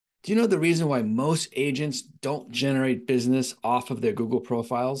Do you know the reason why most agents don't generate business off of their Google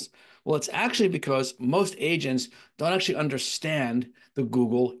profiles? Well, it's actually because most agents don't actually understand the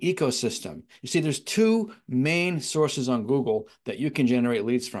Google ecosystem. You see, there's two main sources on Google that you can generate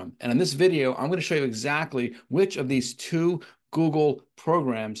leads from. And in this video, I'm going to show you exactly which of these two Google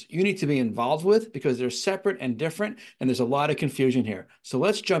programs you need to be involved with because they're separate and different, and there's a lot of confusion here. So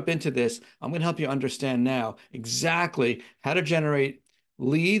let's jump into this. I'm going to help you understand now exactly how to generate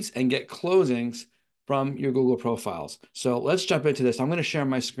leads and get closings from your Google profiles. So let's jump into this. I'm going to share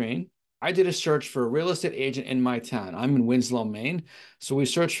my screen. I did a search for a real estate agent in my town. I'm in Winslow, Maine. So we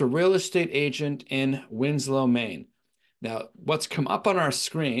searched for real estate agent in Winslow, Maine. Now, what's come up on our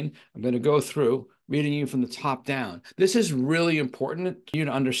screen, I'm going to go through reading you from the top down. This is really important for you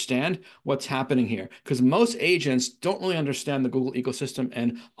to understand what's happening here because most agents don't really understand the Google ecosystem.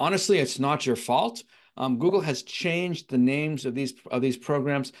 And honestly, it's not your fault. Google has changed the names of these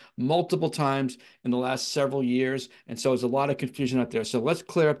programs multiple times in the last several years, and so there's a lot of confusion out there. So let's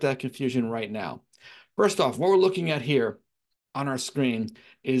clear up that confusion right now. First off, what we're looking at here on our screen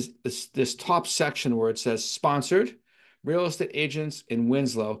is this top section where it says sponsored, real estate agents in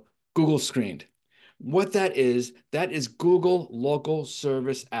Winslow, Google screened. What that is Google local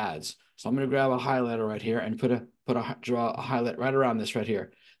service ads. So I'm going to grab a highlighter right here and draw a highlight right around this right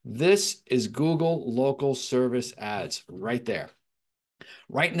here. This is Google local service ads right there.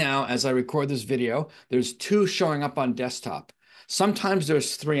 Right now, as I record this video, there's two showing up on desktop. Sometimes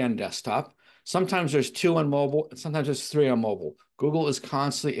there's three on desktop. Sometimes there's two on mobile, and sometimes there's three on mobile. Google is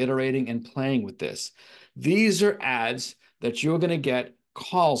constantly iterating and playing with this. These are ads that you're going to get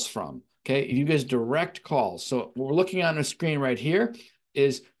calls from. Okay, you guys direct calls. So what we're looking at on the screen right here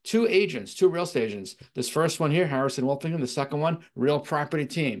is two real estate agents. This first one here, Harrison Wolfingham. The second one, Real Property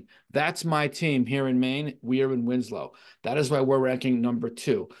Team. That's my team here in Maine. We are in Winslow. That is why we're ranking number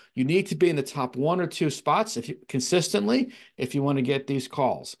 2. You need to be in the top 1 or 2 spots consistently if you want to get these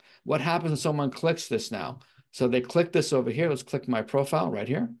calls. What happens when someone clicks this now? So they click this over here. Let's click my profile right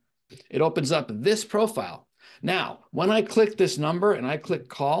here. It opens up this profile. Now, when I click this number and I click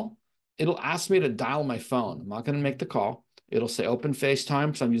call, it'll ask me to dial my phone. I'm not going to make the call. It'll say open FaceTime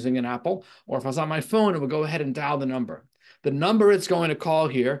because I'm using an Apple. Or if I was on my phone, it will go ahead and dial the number. The number it's going to call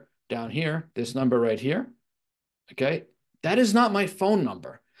here, down here, this number right here, okay, that is not my phone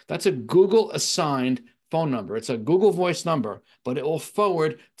number. That's a Google assigned phone number. It's a Google Voice number, but it will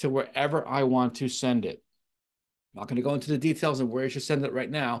forward to wherever I want to send it. I'm not going to go into the details of where you should send it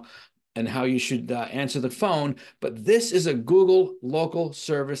right now and how you should answer the phone, but this is a Google Local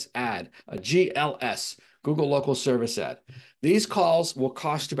Service ad, a GLS, Google Local Service ad. These calls will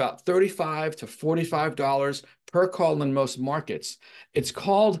cost about $35 to $45 per call in most markets. It's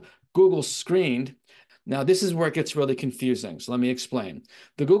called Google Screened. Now, this is where it gets really confusing, so let me explain.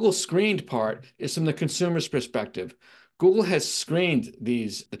 The Google Screened part is from the consumer's perspective. Google has screened the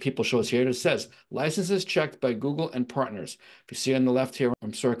people shows here. It says licenses checked by Google and partners. If you see on the left here,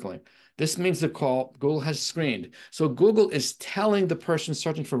 I'm circling. This means the call Google has screened. So Google is telling the person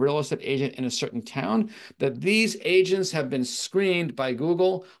searching for a real estate agent in a certain town that these agents have been screened by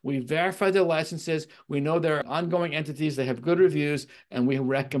Google. We verified their licenses. We know they're ongoing entities. They have good reviews, and we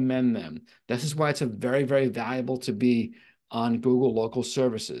recommend them. This is why it's a very, very valuable to be on Google Local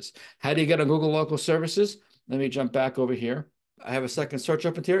Services. How do you get on Google Local Services? Let me jump back over here. I have a second search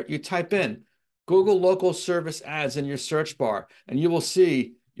open here. You type in Google Local Service Ads in your search bar, and you will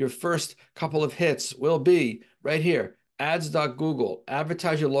see your first couple of hits will be right here, ads.google,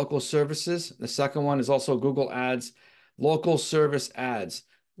 advertise your local services. The second one is also Google Ads, local service ads,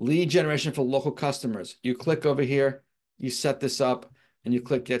 lead generation for local customers. You click over here, you set this up, and you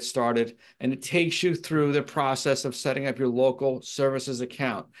click Get Started, and it takes you through the process of setting up your local services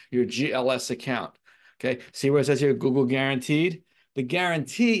account, your GLS account. Okay, see where it says here, Google Guaranteed? The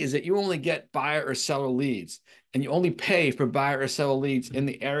guarantee is that you only get buyer or seller leads, and you only pay for buyer or seller leads in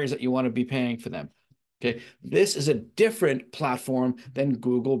the areas that you want to be paying for them. Okay, this is a different platform than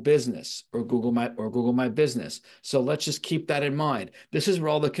Google Business or Google My Business. So let's just keep that in mind. This is where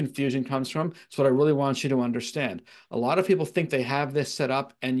all the confusion comes from. It's what I really want you to understand. A lot of people think they have this set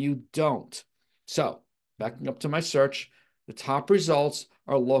up, and you don't. So backing up to my search, the top results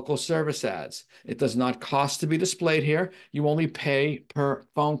are local service ads. It does not cost to be displayed here. You only pay per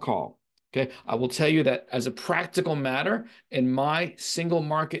phone call. Okay, I will tell you that as a practical matter, in my single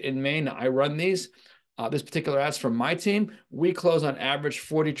market in Maine, I run these. This particular ads from my team, we close on average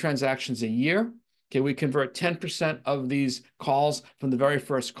 40 transactions a year. Okay, we convert 10% of these calls from the very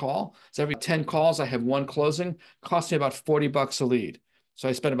first call. So every 10 calls, I have one closing, costs me about $40 a lead. So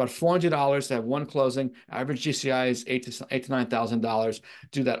I spent about $400 to have one closing. Average GCI is $8,000 to $9,000.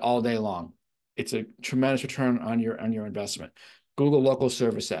 Do that all day long. It's a tremendous return on your investment. Google local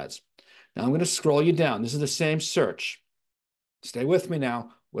service ads. Now I'm going to scroll you down. This is the same search. Stay with me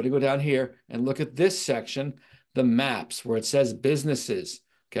now. We're going to go down here and look at this section, the maps, where it says businesses.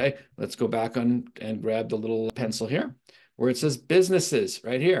 Okay, let's go back on and grab the little pencil here, where it says businesses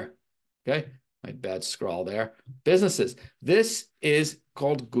right here. Okay, my bad scroll there. Businesses. This is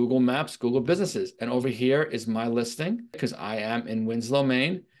called Google Maps, Google Businesses. And over here is my listing because I am in Winslow,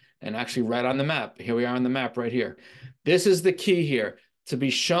 Maine, and actually right on the map. Here we are on the map right here. This is the key here. To be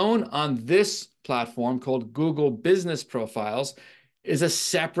shown on this platform called Google Business Profiles is a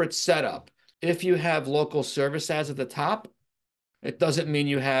separate setup. If you have local service ads at the top, it doesn't mean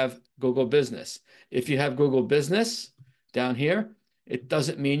you have Google Business. If you have Google Business down here, it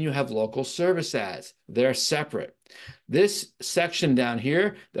doesn't mean you have local service ads. They're separate. This section down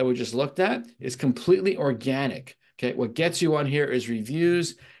here that we just looked at is completely organic. Okay, what gets you on here is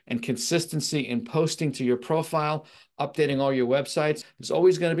reviews and consistency in posting to your profile, updating all your websites. There's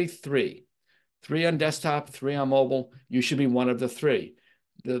always going to be three on desktop, 3 on mobile. You should be one of the 3.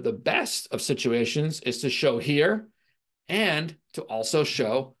 The best of situations is to show here and to also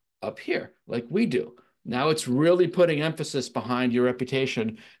show up here like we do. Now it's really putting emphasis behind your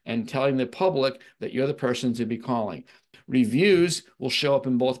reputation and telling the public that you're the person to be calling. Reviews will show up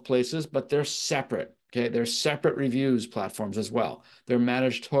in both places, but they're separate. Okay, they're separate reviews platforms as well. They're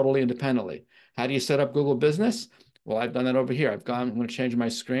managed totally independently. How do you set up Google Business? Well, I've done that over here. I'm going to change my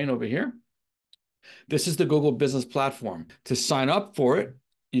screen over here. This is the Google Business Platform. To sign up for it,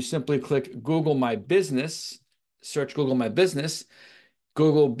 you simply click Google My Business, search Google My Business,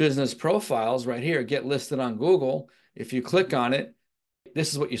 Google Business Profiles right here, get listed on Google. If you click on it,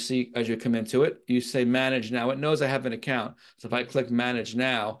 this is what you see as you come into it. You say Manage Now. It knows I have an account. So if I click Manage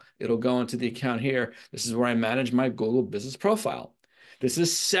Now, it'll go into the account here. This is where I manage my Google Business Profile. This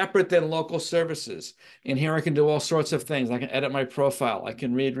is separate than local services. In here, I can do all sorts of things. I can edit my profile. I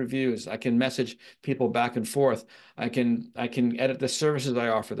can read reviews. I can message people back and forth. I can edit the services I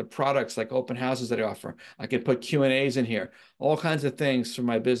offer, the products like open houses that I offer. I can put Q&As in here, all kinds of things for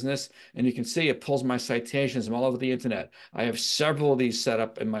my business. And you can see it pulls my citations from all over the internet. I have several of these set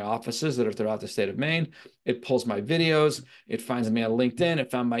up in my offices that are throughout the state of Maine. It pulls my videos. It finds me on LinkedIn. It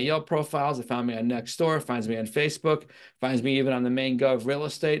found my Yelp profiles. It found me on Nextdoor. It finds me on Facebook. It finds me even on the Maine Gov Real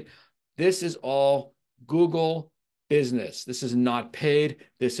Estate. This is all Google Business. This is not paid.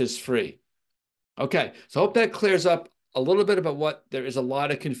 This is free. Okay, so I hope that clears up a little bit about what there is a lot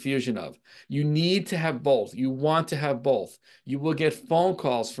of confusion of. You need to have both. You want to have both. You will get phone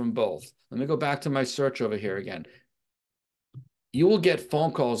calls from both. Let me go back to my search over here again. You will get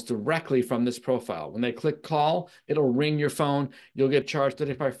phone calls directly from this profile. When they click call, it'll ring your phone. You'll get charged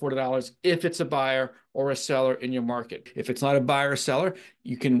 $35, $40 if it's a buyer or a seller in your market. If it's not a buyer or seller,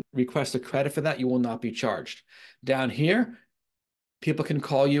 you can request a credit for that. You will not be charged. Down here, people can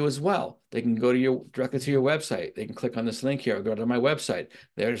call you as well. They can go to directly to your website. They can click on this link here, or go to my website.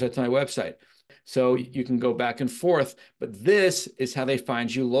 There's my website. So you can go back and forth, but this is how they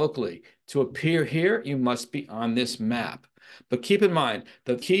find you locally. To appear here, you must be on this map. But keep in mind,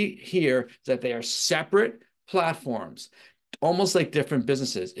 the key here is that they are separate platforms, almost like different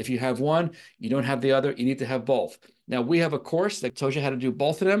businesses. If you have one, you don't have the other, you need to have both. Now, we have a course that tells you how to do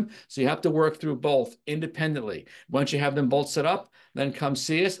both of them, so you have to work through both independently. Once you have them both set up, then come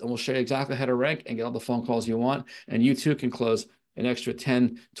see us, and we'll show you exactly how to rank and get all the phone calls you want, and you too can close an extra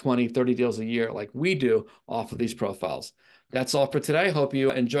 10, 20, 30 deals a year like we do off of these profiles. That's all for today. Hope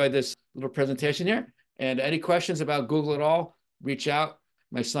you enjoyed this little presentation here. And any questions about Google at all, reach out.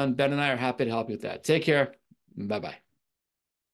 My son Ben and I are happy to help you with that. Take care. Bye-bye.